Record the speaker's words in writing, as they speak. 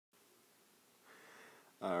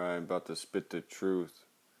I'm about to spit the truth.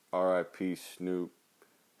 R.I.P. Snoop.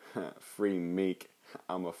 Free Meek.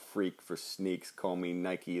 I'm a freak for sneaks. Call me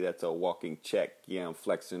Nike, that's a walking check. Yeah, I'm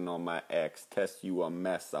flexing on my ex. Test you a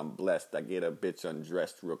mess, I'm blessed. I get a bitch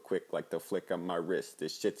undressed real quick like the flick of my wrist.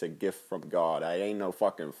 This shit's a gift from God. I ain't no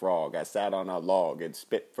fucking frog. I sat on a log and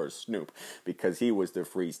spit for Snoop because he was the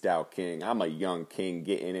freestyle king. I'm a young king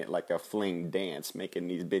getting it like a fling dance, making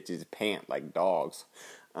these bitches pant like dogs.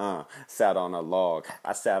 Sat on a log.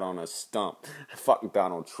 I sat on a stump. Fuck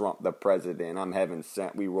Donald Trump, the president. I'm heaven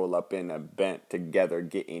sent. We roll up in a bent together,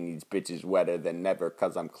 getting these bitches wetter than ever,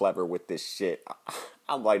 cause I'm clever with this shit.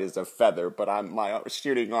 I'm light as a feather, but my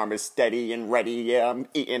shooting arm is steady and ready. Yeah, I'm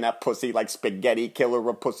eating that pussy like spaghetti. Killer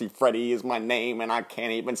of Pussy Freddy is my name, and I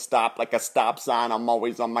can't even stop like a stop sign. I'm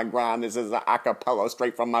always on my grind. This is an acapella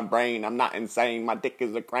straight from my brain. I'm not insane. My dick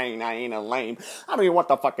is a crane. I ain't a lame. I don't even want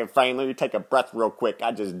the fucking fame. Let me take a breath real quick.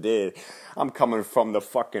 I just did. I'm coming from the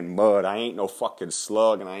fucking mud. I ain't no fucking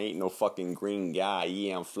slug, and I ain't no fucking green guy.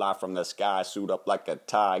 Yeah, I'm fly from the sky, suit up like a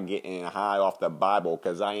tie, getting high off the Bible,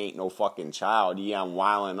 cause I ain't no fucking child. Yeah, I'm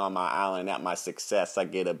wildin' on my island at my success. I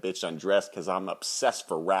get a bitch undressed cause I'm obsessed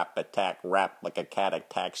for rap like a cat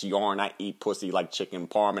attacks yarn. I eat pussy like chicken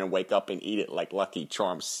parm and wake up and eat it like Lucky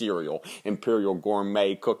Charms cereal. Imperial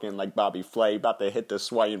gourmet cooking like Bobby Flay, about to hit the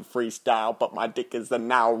swaying freestyle, but my dick is the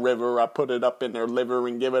Nile River. I put it up in her liver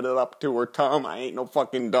and give it up to her tongue. I ain't no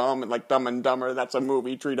fucking dumb, and like Dumb and Dumber, that's a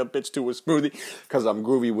movie. Treat a bitch to a smoothie cause I'm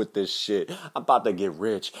groovy with this shit. I'm about to get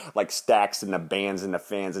rich like Stacks and the bands and the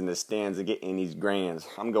fans in the stands and getting these grands.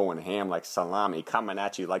 I'm going ham like salami, coming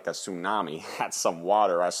at you like a tsunami. That's some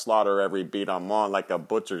water. I slaughter every beat I'm on like a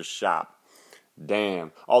butcher's shop.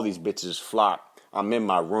 Damn, all these bitches flop. I'm in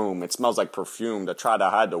my room. It smells like perfume to try to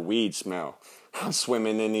hide the weed smell. I'm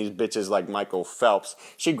swimming in these bitches like Michael Phelps.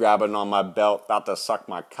 She grabbing on my belt, about to suck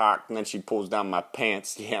my cock, and then she pulls down my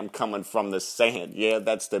pants. Yeah, I'm coming from the sand. Yeah,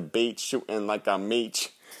 that's the beach, shooting like a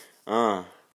meech.